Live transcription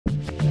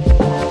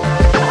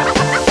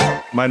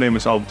My name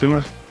is Albert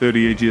Timmer,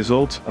 38 years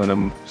old, and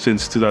I'm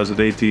since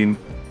 2018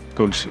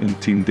 coach in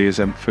team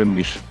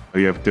dsm-firmenich.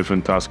 We have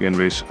different tasks in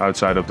race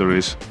outside of the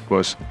race, of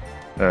course.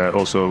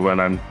 Also when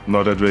I'm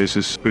not at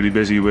races, pretty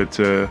busy with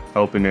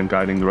helping and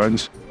guiding the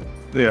riders.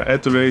 Yeah,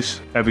 at the race,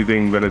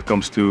 everything when it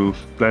comes to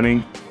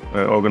planning,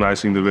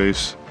 organizing the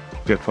race,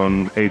 get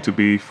from A to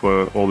B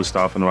for all the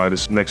staff and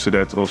riders. Next to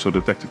that, also the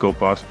tactical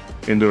part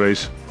in the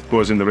race, of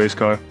course in the race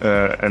car,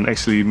 and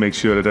actually make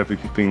sure that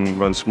everything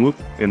runs smooth.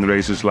 In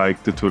races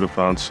like the Tour de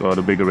France or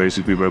the bigger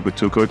races, we work with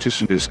two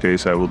coaches. In this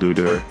case, I will do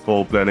the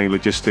whole planning,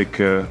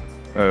 logistic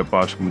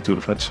part from the Tour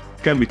de France.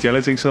 Can be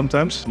challenging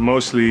sometimes,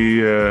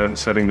 mostly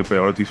setting the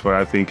priorities where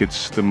I think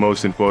it's the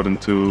most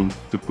important to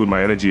put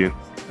my energy in.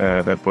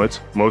 That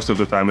point. Most of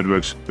the time it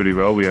works pretty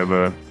well. We have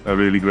a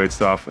really great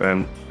staff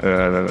and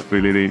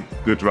really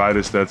good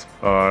riders that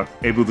are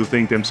able to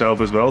think themselves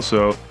as well,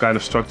 so kind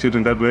of structured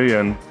in that way,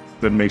 and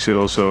that makes it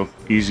also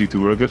easy to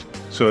work with.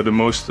 So the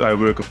most I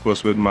work, of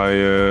course, with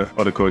my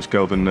other coach,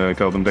 Kelvin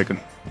Decken,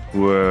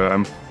 who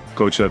I'm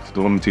coach at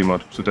the women team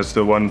on. So that's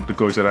the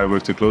coach that I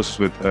work the closest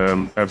with.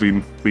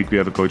 Every week we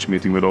have a coach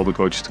meeting with all the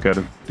coaches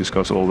together,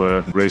 discuss all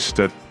the races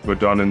that were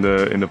done in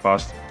the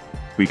past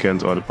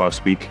weekend or the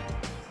past week.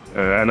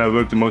 And I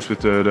work the most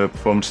with the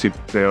performance team.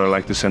 They are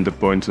like the center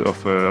point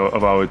of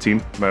our team,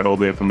 where all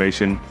the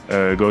information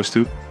goes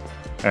to,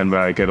 and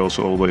where I get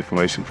also all the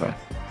information from.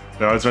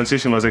 Our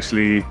transition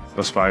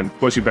was fine. Of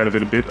course, you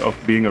benefit a bit of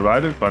being a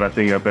rider, but I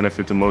think I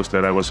benefit the most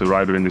that I was a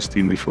rider in this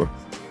team before.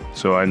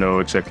 So I know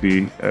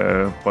exactly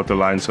what the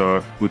lines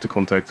are, who to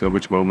contact at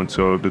which moment.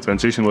 So the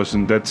transition was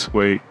in that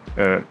way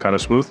kind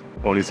of smooth.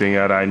 Only thing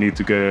that I need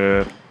to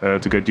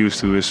get used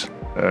to is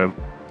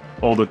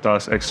all the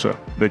tasks extra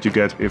that you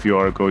get if you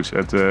are a coach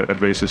at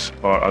races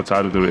or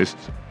outside of the races.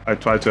 I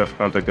try to have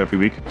contact every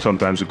week.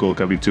 Sometimes the call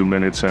can be 2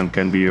 minutes and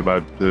can be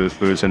about the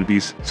first and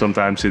beats.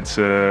 Sometimes it's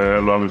a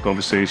longer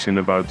conversation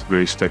about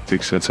race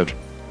tactics, etc.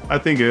 I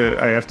think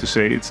I have to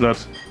say it's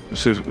not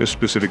a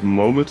specific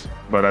moment,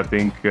 but I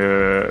think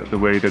the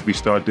way that we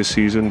start this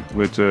season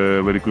with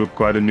a group,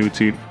 quite a new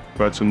team,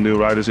 quite some new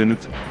riders in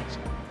it,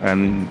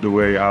 and the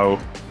way how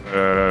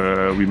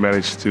we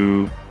managed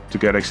to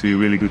get actually a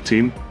really good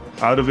team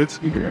out of it,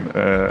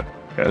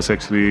 it's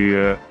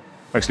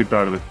actually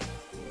proud of it.